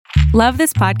Love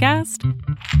this podcast?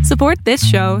 Support this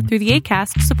show through the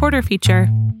Acast supporter feature.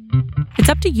 It's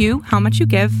up to you how much you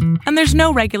give, and there's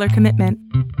no regular commitment.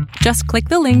 Just click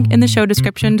the link in the show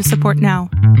description to support now.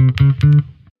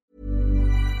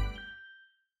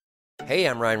 Hey,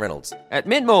 I'm Ryan Reynolds. At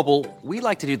Mint Mobile, we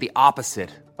like to do the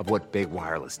opposite of what Big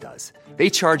Wireless does. They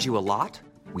charge you a lot,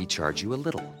 we charge you a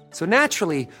little. So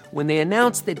naturally, when they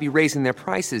announced they'd be raising their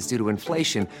prices due to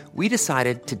inflation, we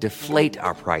decided to deflate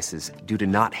our prices due to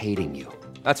not hating you.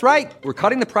 That's right. We're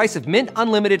cutting the price of Mint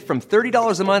Unlimited from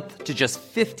 $30 a month to just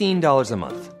 $15 a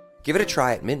month. Give it a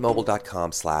try at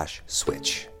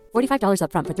mintmobile.com/switch. $45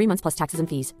 up front for 3 months plus taxes and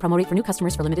fees. Promo rate for new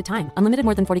customers for limited time. Unlimited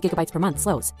more than 40 gigabytes per month.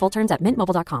 Slows full terms at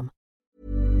mintmobile.com.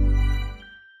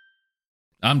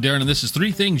 I'm Darren, and this is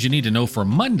 3 things you need to know for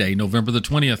Monday, November the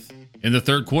 20th. In the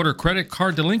third quarter, credit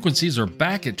card delinquencies are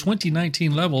back at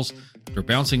 2019 levels after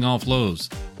bouncing off lows.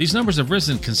 These numbers have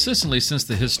risen consistently since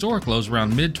the historic lows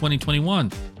around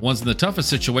mid-2021. Ones in the toughest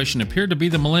situation appear to be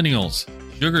the millennials.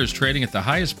 Sugar is trading at the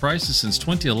highest prices since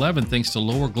 2011 thanks to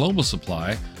lower global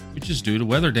supply, which is due to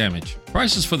weather damage.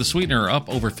 Prices for the sweetener are up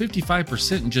over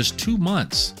 55% in just 2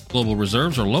 months. Global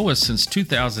reserves are lowest since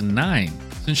 2009.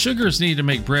 Since sugar is needed to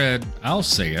make bread, I'll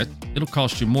say it, it'll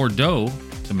cost you more dough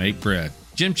to make bread.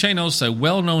 Jim Chanos, a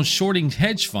well-known shorting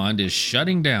hedge fund, is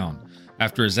shutting down.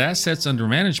 After his assets under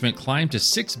management climbed to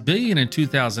 $6 billion in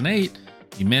 2008,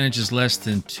 he manages less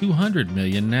than $200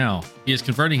 million now. He is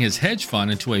converting his hedge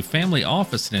fund into a family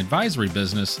office and advisory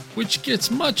business, which gets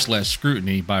much less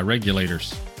scrutiny by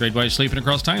regulators. Trade while you're sleeping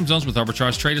across time zones with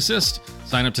Arbitrage Trade Assist.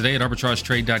 Sign up today at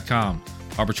arbitragetrade.com.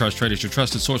 Arbitrage Trade is your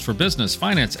trusted source for business,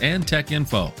 finance, and tech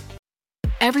info.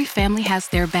 Every family has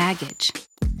their baggage.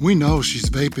 We know she's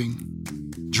vaping,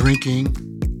 drinking,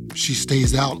 she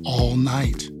stays out all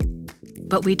night.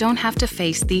 But we don't have to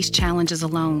face these challenges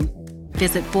alone.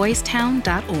 Visit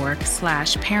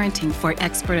boystown.org/parenting for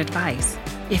expert advice.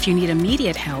 If you need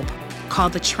immediate help, call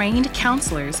the trained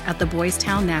counselors at the Boys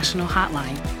Town National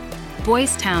Hotline.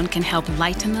 Boys Town can help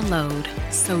lighten the load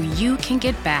so you can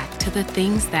get back to the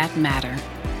things that matter.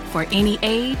 For any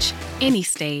age, any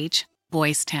stage,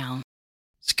 Boys Town.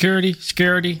 Security.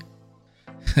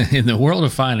 In the world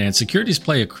of finance, securities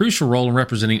play a crucial role in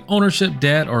representing ownership,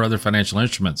 debt, or other financial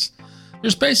instruments.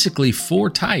 There's basically 4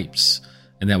 types,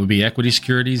 and that would be equity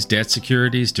securities, debt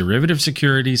securities, derivative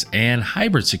securities, and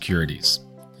hybrid securities.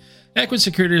 Equity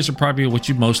securities are probably what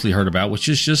you've mostly heard about, which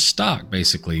is just stock,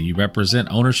 basically. You represent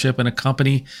ownership in a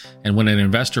company, and when an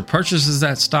investor purchases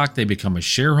that stock, they become a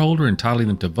shareholder, entitling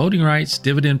them to voting rights,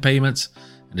 dividend payments,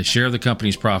 and a share of the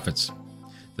company's profits.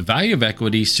 The value of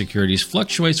equity securities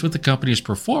fluctuates with the company's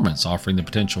performance, offering the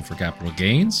potential for capital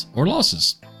gains or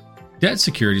losses. Debt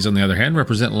securities, on the other hand,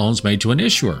 represent loans made to an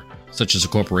issuer, such as a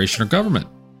corporation or government.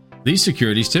 These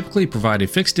securities typically provide a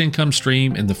fixed income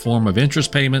stream in the form of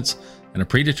interest payments and a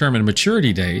predetermined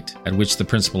maturity date at which the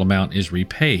principal amount is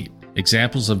repaid.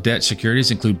 Examples of debt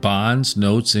securities include bonds,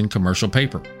 notes, and commercial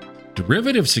paper.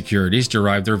 Derivative securities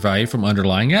derive their value from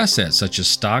underlying assets, such as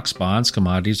stocks, bonds,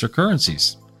 commodities, or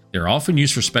currencies. They are often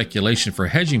used for speculation for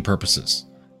hedging purposes.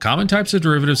 Common types of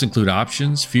derivatives include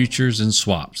options, futures, and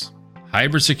swaps.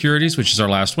 Hybrid securities, which is our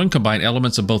last one, combine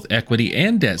elements of both equity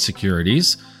and debt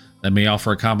securities that may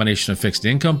offer a combination of fixed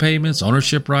income payments,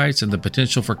 ownership rights, and the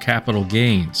potential for capital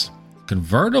gains.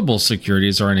 Convertible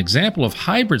securities are an example of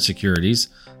hybrid securities,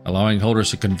 allowing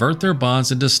holders to convert their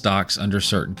bonds into stocks under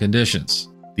certain conditions.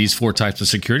 These 4 types of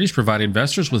securities provide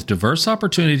investors with diverse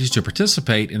opportunities to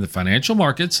participate in the financial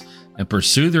markets and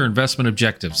pursue their investment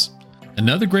objectives.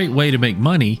 Another great way to make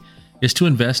money is to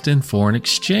invest in foreign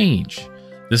exchange.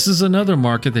 This is another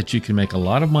market that you can make a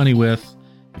lot of money with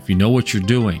if you know what you're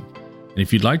doing. And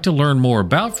if you'd like to learn more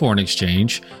about foreign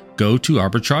exchange, go to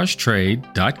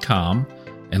arbitragetrade.com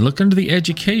and look under the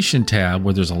Education tab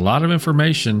where there's a lot of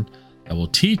information that will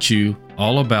teach you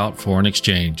all about foreign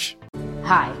exchange.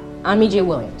 Hi, I'm E.J.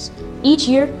 Williams. Each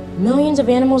year, millions of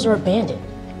animals are abandoned,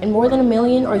 and more than 1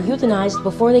 million are euthanized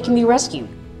before they can be rescued.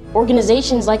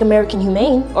 Organizations like American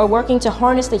Humane are working to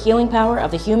harness the healing power of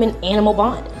the human-animal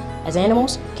bond, as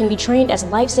animals can be trained as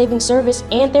life-saving service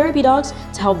and therapy dogs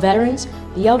to help veterans,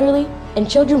 the elderly, and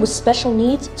children with special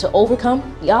needs to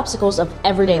overcome the obstacles of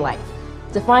everyday life.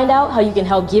 To find out how you can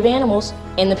help give animals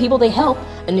and the people they help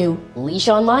a new leash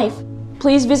on life,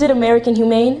 please visit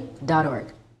AmericanHumane.org.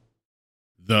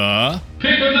 The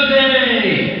Pick of the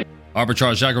Day!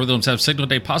 Arbitrage algorithms have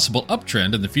signaled a possible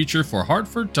uptrend in the future for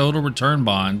Hartford Total Return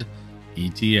Bond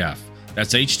ETF.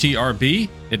 That's HTRB.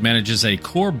 It manages a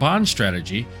core bond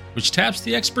strategy which taps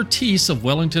the expertise of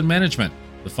Wellington Management.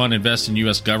 The fund invests in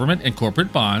U.S. government and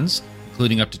corporate bonds,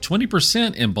 including up to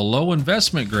 20% in below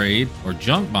investment grade or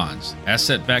junk bonds,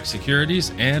 asset-backed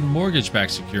securities, and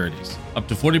mortgage-backed securities. Up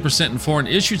to 40% in foreign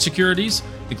issued securities,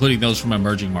 including those from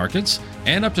emerging markets,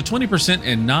 and up to 20%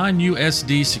 in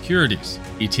non-USD securities.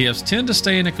 ETFs tend to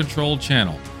stay in a controlled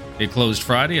channel. It closed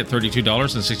Friday at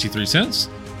 $32.63,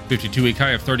 52-week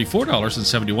high of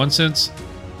 $34.71,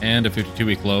 and a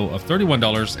 52-week low of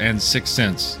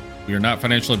 $31.06. We are not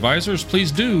financial advisors.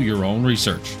 Please do your own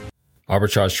research.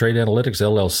 Arbitrage Trade Analytics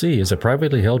LLC is a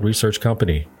privately held research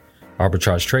company.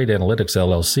 Arbitrage Trade Analytics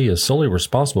LLC is solely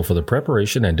responsible for the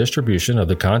preparation and distribution of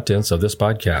the contents of this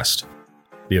podcast.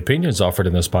 The opinions offered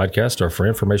in this podcast are for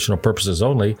informational purposes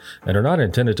only and are not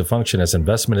intended to function as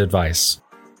investment advice.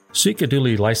 Seek a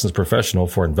duly licensed professional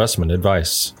for investment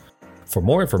advice. For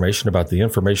more information about the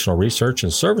informational research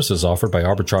and services offered by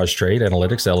Arbitrage Trade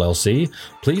Analytics LLC,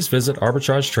 please visit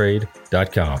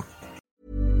arbitragetrade.com.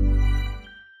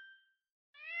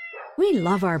 We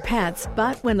love our pets,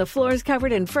 but when the floor's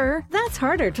covered in fur, that's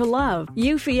harder to love.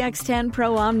 Eufy X10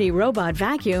 Pro Omni Robot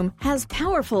Vacuum has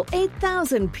powerful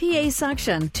 8,000 PA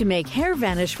suction to make hair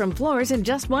vanish from floors in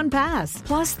just one pass.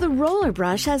 Plus, the roller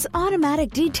brush has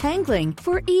automatic detangling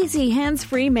for easy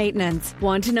hands-free maintenance.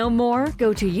 Want to know more?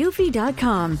 Go to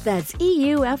eufy.com, that's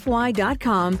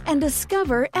EUFY.com, and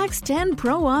discover X10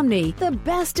 Pro Omni, the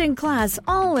best-in-class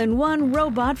all-in-one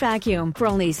robot vacuum for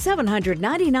only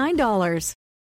 $799.